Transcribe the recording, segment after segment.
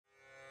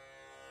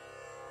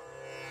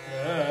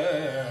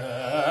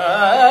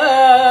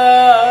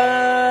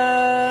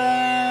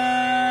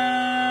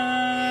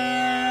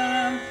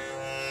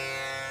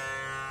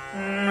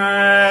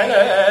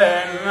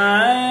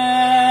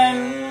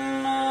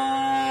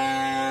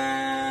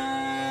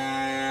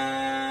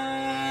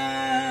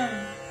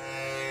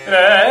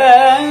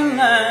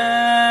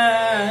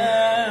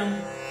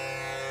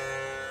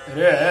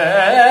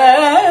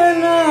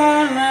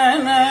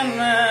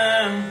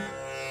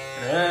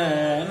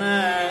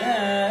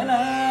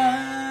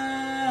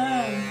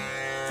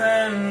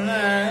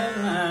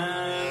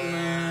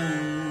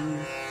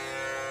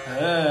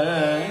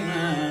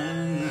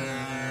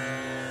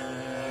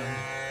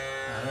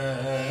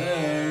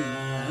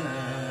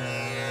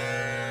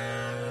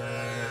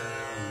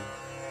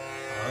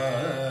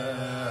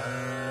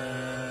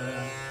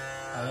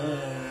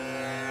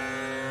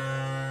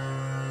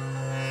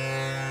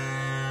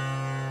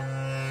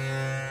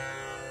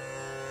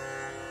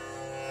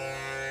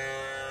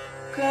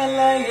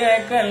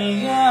Kalaya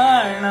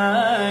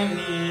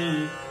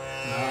Kalyaanaani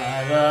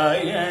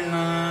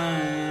Narayana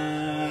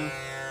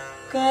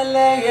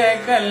Kalaya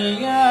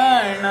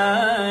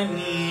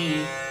Kalyaanaani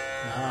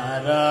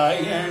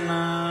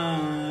Narayana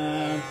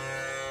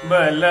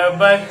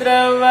balabhadrA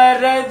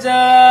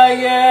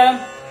varajAya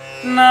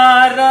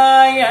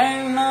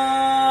Narayana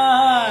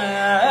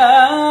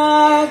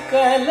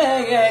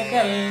Kalaya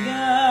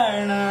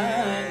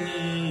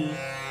Kalyaanaani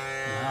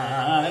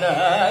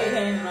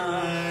Narayana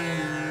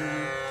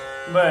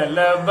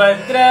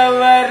balabhadrA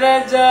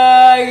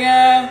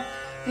varajAya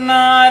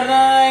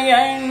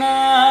Narayana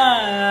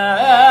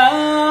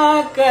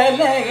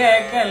Kalaya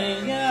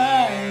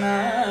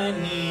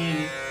Kalyaanaani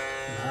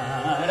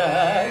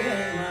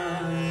Narayana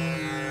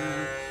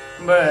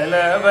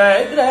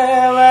balabhadrA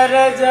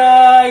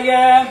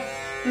varajAya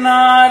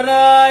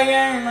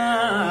Narayana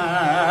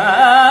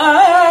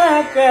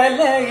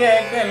Kalaya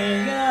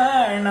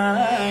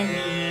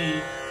Kalyaanaani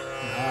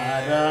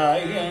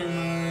Narayana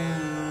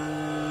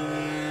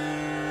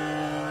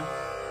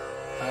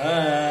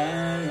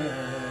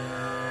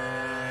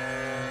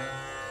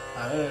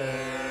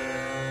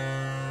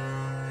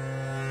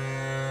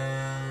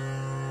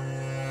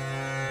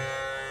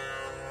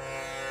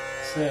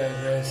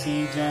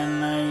sarasija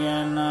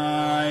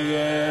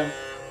nayanAya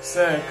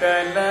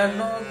sakala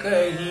lOka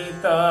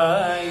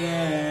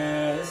hitAya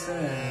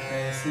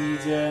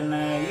sarasija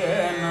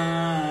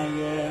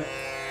nayanAya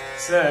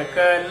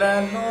sakala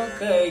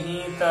lOka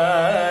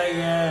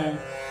hitAya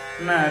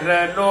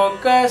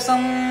naralOka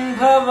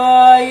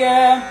sambhavAya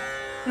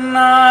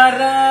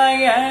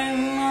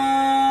Narayana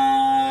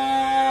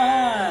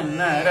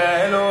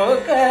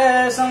naralOka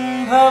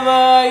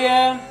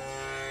sambhavAya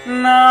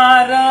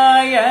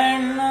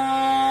Narayana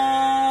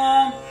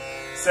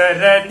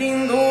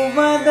Saradindu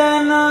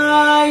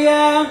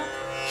vadanAya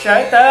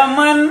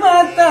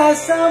Satamanmatha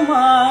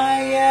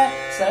samAya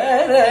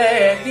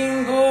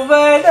Saradindu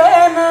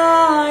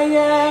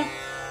vadanAya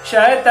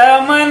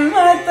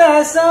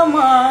Satamanmatha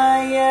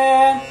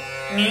samAya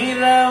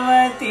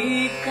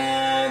niravadhika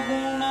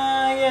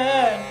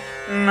guNAya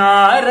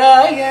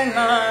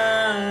Narayana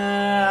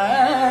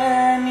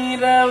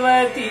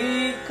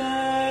niravadhika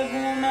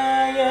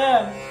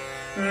guNAya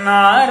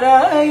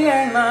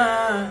Narayana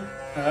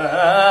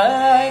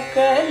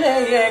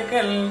Kalaya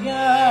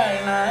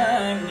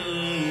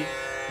Kalyaanaani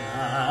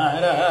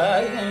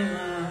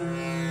Narayana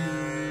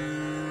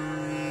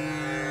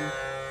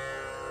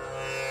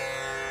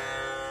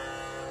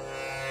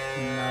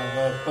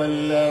nava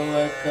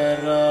pallava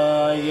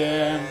karAya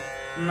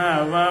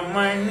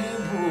navamaNi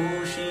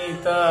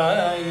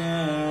bhushitaya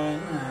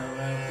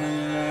nava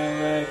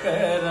pallava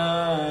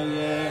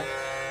karAya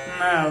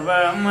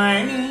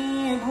navamaNi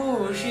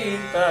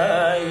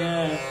bhushitaya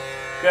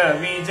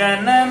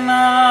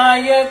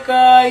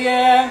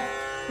kavijananayakaya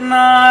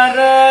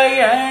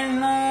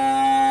Narayana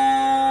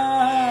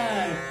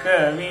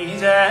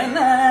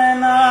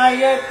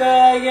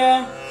kavijananayakaya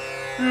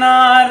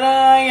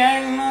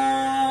Narayana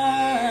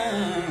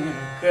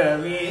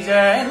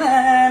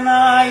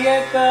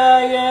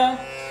kavijananayakaya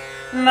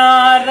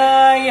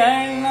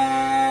Narayana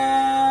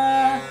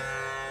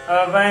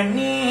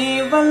avani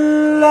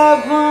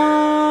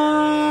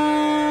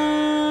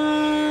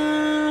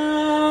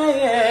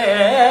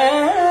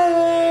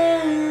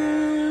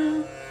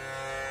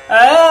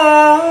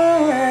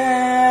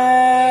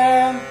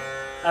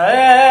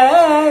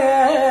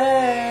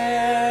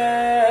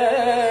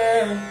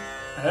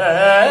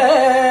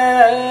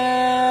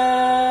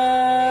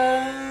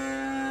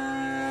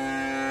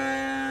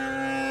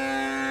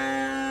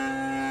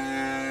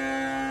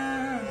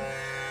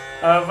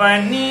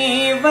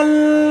avani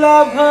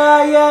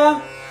vallabhaya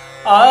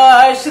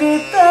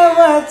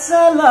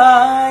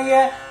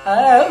ashritavatsalaaya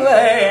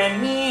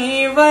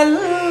avani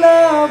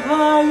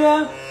vallabhaya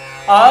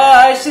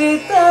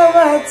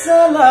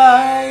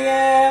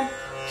ashritavatsalaaya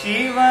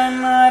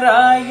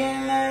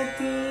Narayana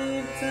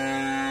Tirtha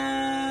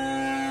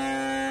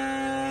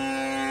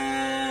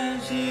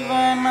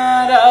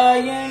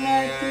Narayana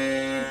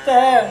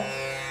Tirtha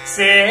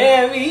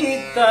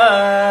sevitaya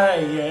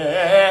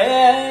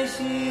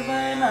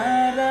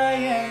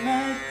Narayana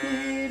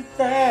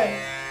Tirtha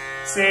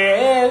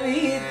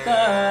sevitaya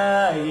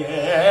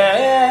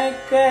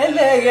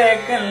Kalaya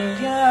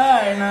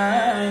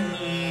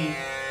Kalyaanaani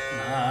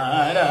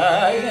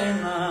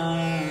Narayana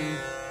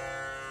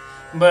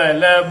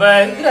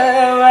balabhadrA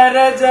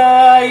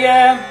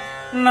varajAya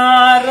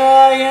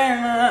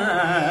Narayana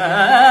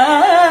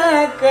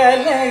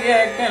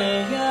Kalaya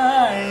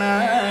Kalyaanaani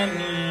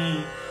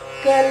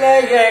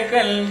Kalaya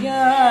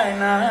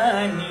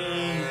Kalyaanaani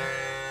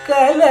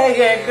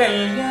Kalaya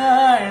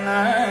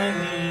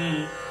Kalyaanaani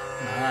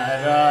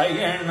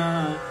Narayana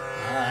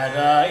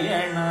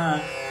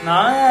Narayana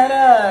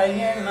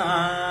Narayana